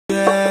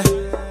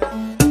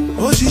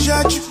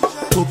ṣiṣẹ́ jù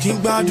kò kí ń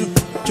gbádùn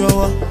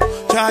jọ̀wọ́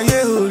jayé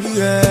orí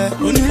ẹ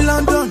oní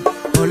London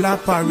ọ̀la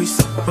Paris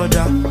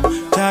brother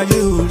jayé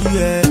orí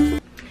ẹ.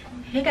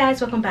 Hey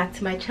guys, welcome back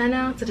to my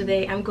channel. So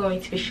today I'm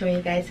going to be showing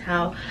you guys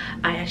how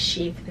I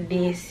achieved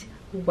this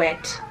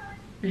wet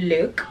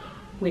look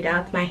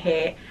without my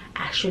hair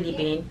actually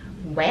being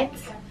wet.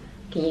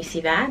 Can you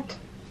see that?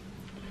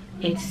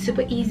 It's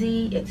super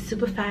easy, it's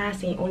super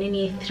fast, and you only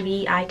need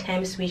 3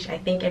 items, which I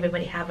think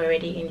everybody have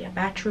already in their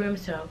bathroom.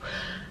 So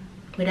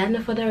without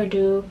no further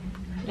ado,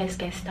 let's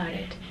get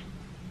started.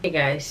 Hey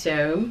guys,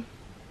 so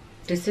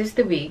this is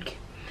the wig,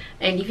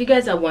 and if you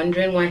guys are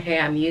wondering what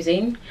hair I'm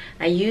using,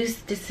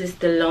 this is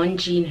the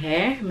Longqi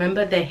hair.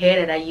 Remember the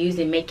hair that I used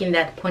in making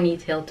that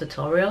ponytail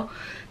tutorial?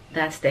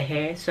 That's the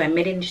hair. So I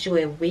made it into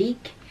a wig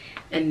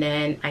and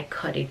then I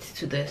cut it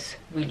to this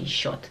really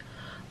short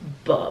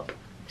bob.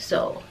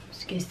 So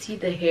as you can see,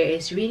 the hair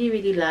is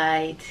really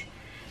light,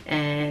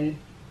 and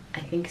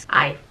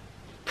I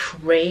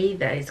pray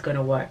that it's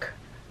gonna work.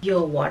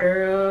 Your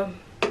water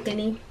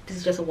thingy, this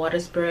is just a water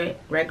spray,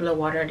 regular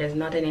water, there's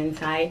nothing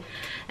inside,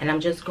 and I'm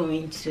just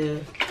going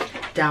to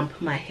damp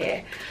my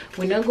hair.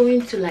 We're not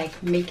going to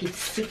like make it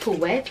super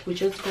wet, we're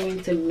just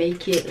going to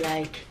make it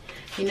like,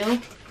 you know,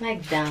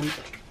 like damp.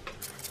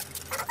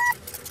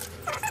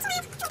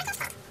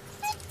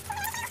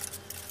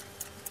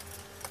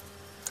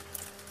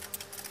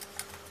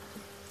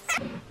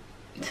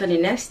 So the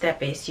next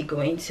step is you're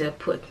going to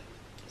put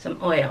some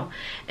oil,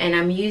 and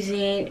I'm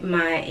using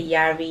my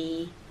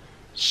Yari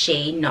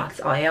Shea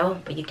Nuts oil,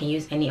 but you can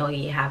use any oil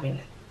you have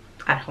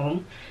at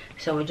home.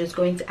 So we're just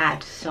going to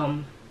add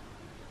some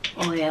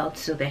oil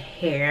to the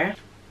hair.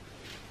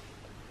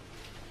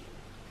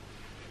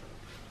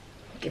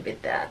 Give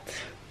it that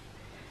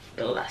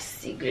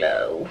glossy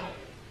glow.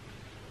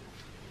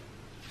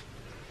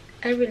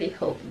 I really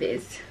hope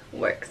this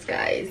works,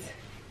 guys.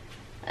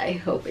 I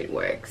hope it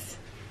works.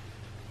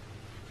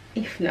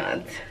 If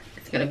not,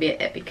 it's gonna be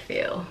an epic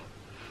fail.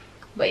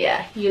 But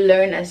yeah, you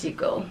learn as you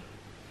go.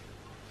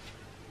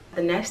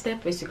 The next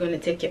step is you're going to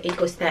take your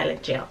Eco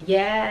Styler gel.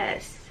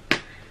 Yes!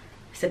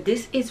 So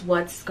this is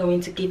what's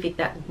going to give it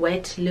that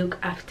wet look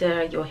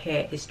after your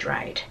hair is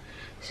dried.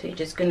 So you're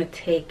just going to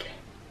take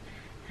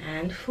a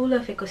handful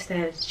of Eco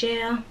Styler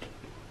gel,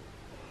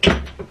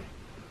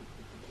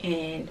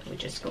 and we're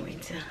just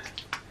going to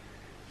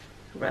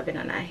rub it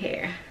on our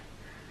hair.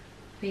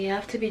 We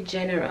have to be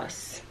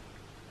generous.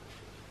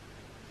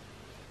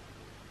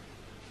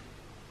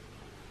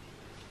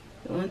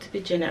 We want to be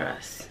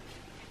generous.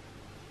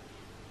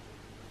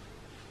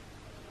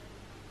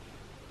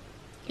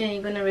 And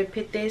you're gonna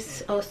repeat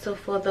this also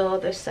for the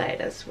other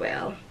side as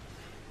well.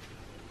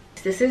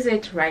 This is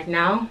it right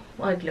now,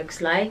 what it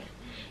looks like.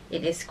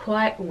 It is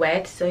quite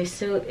wet, so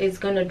it's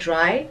gonna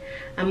dry.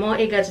 I'm more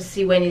eager to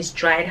see when it's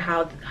dried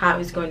how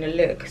it's going to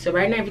look. So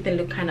right now everything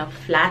look kind of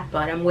flat,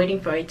 but I'm waiting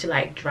for it to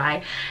like dry.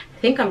 I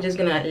think I'm just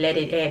gonna let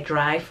it air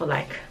dry for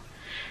like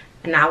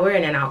an hour,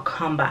 and then I'll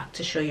come back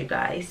to show you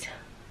guys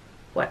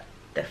what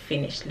the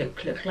finished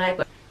look like.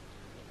 But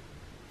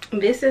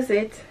this is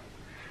it.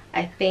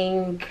 I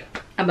think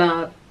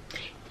about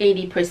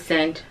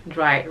 80%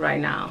 dry right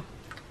now,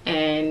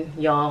 and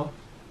y'all,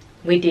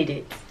 we did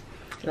it.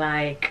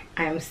 Like,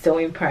 I'm so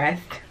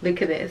impressed.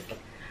 Look at this,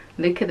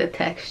 look at the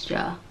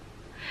texture.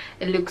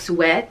 It looks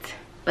wet,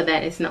 but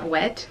then it's not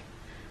wet.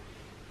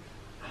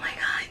 Oh my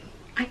god,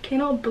 I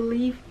cannot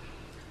believe.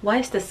 Why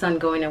is the sun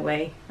going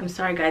away? I'm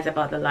sorry guys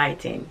about the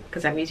lighting,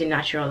 because I'm using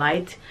natural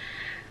light,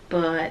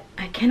 but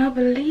I cannot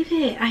believe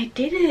it. I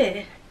did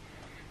it.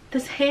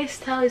 This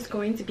hairstyle is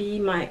going to be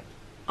my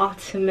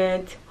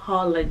ultimate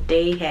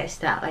holiday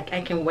hairstyle. Like,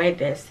 I can wear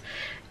this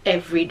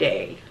every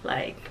day.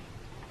 Like,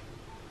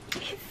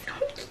 it's so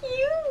cute.